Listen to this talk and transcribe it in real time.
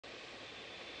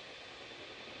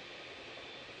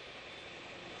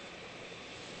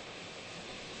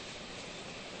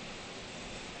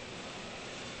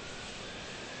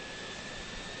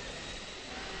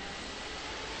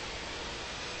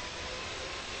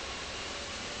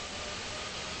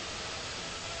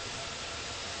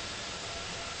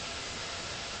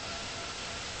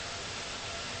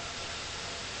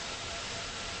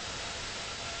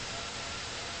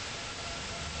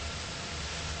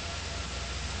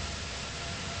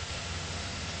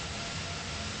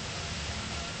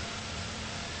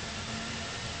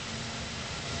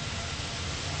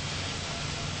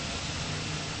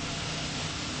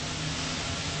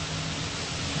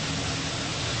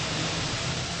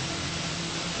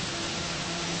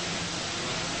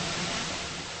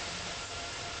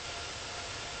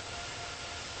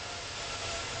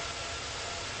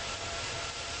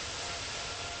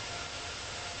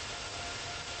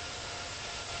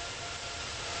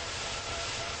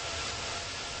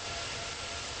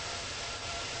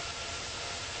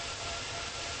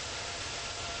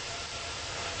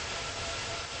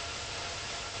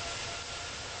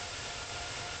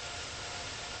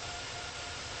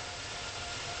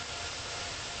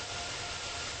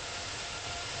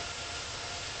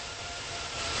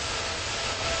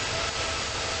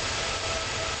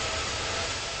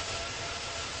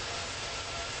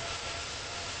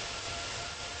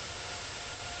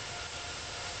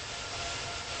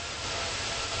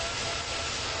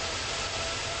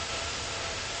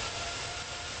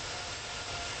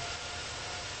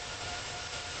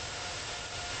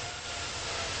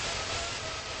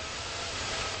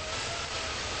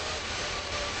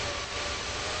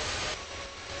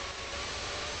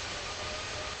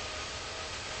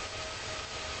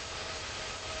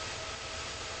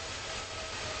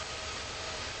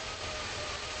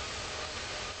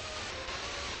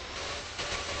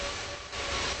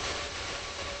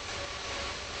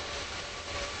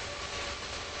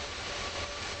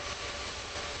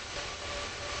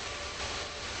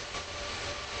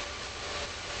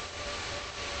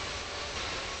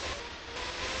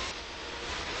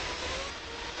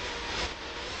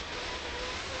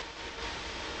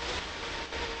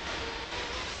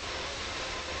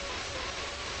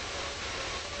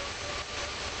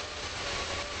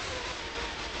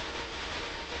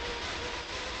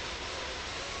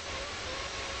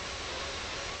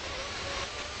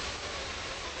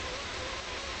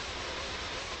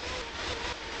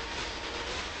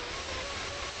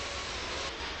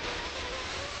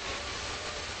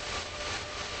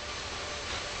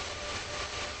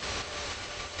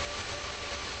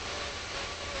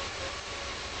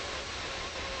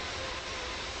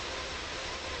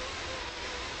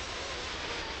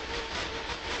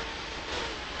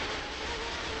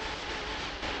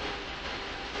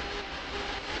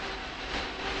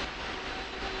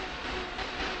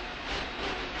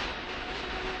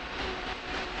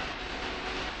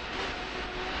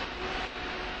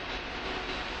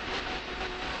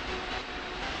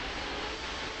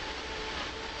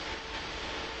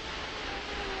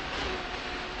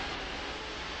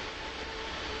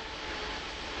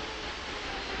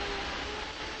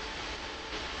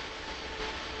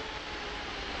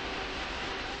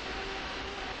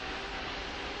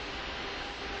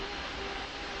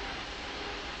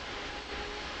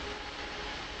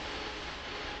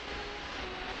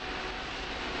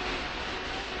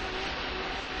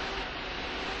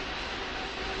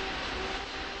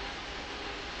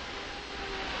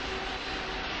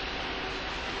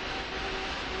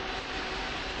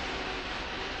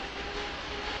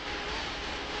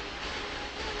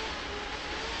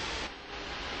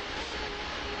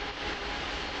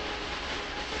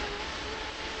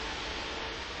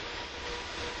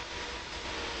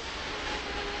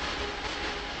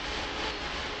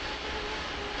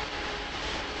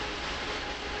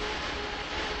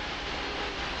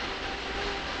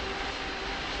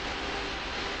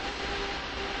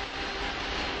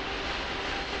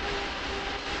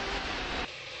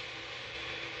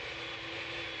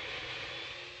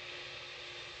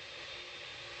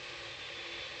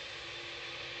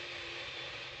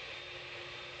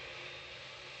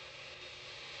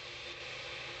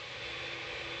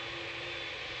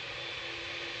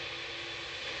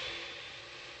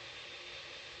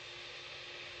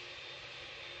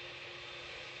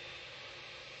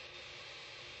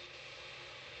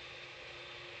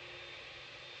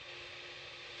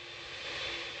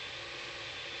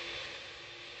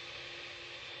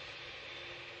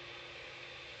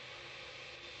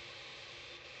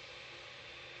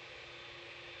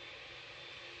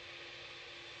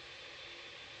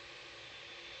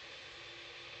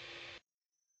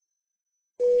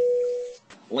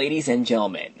Ladies and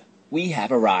gentlemen, we have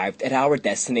arrived at our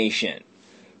destination.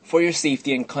 For your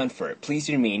safety and comfort, please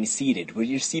remain seated with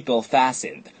your seatbelt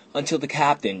fastened until the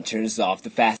captain turns off the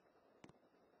fasten.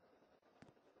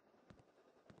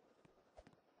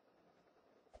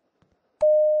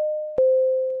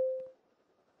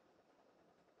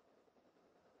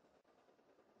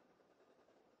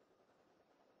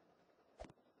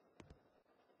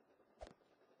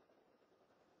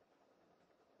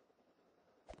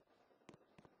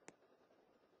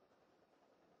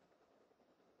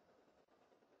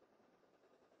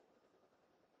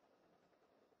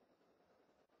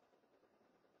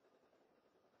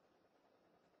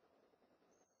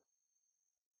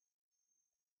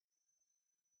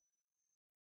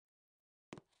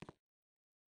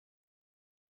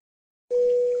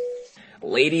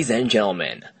 Ladies and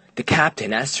gentlemen, the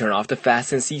captain has turned off the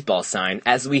fasten seatbelt sign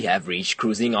as we have reached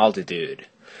cruising altitude.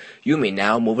 You may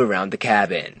now move around the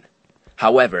cabin.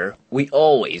 However, we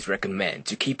always recommend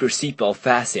to keep your seatbelt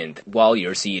fastened while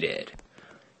you're seated.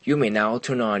 You may now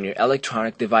turn on your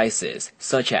electronic devices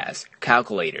such as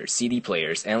calculators, CD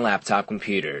players, and laptop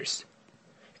computers.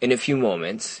 In a few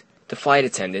moments, the flight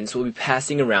attendants will be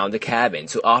passing around the cabin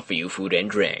to offer you food and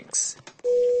drinks.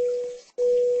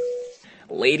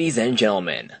 Ladies and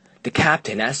gentlemen, the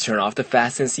captain has turned off the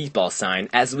fasten seatbelt sign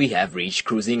as we have reached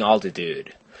cruising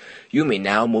altitude. You may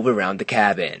now move around the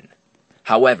cabin.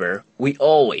 However, we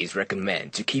always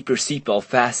recommend to keep your seatbelt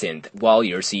fastened while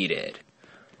you're seated.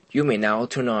 You may now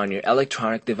turn on your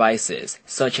electronic devices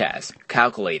such as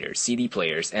calculators, CD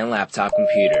players, and laptop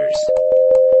computers.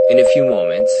 In a few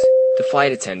moments, the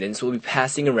flight attendants will be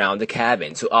passing around the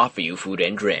cabin to offer you food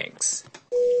and drinks.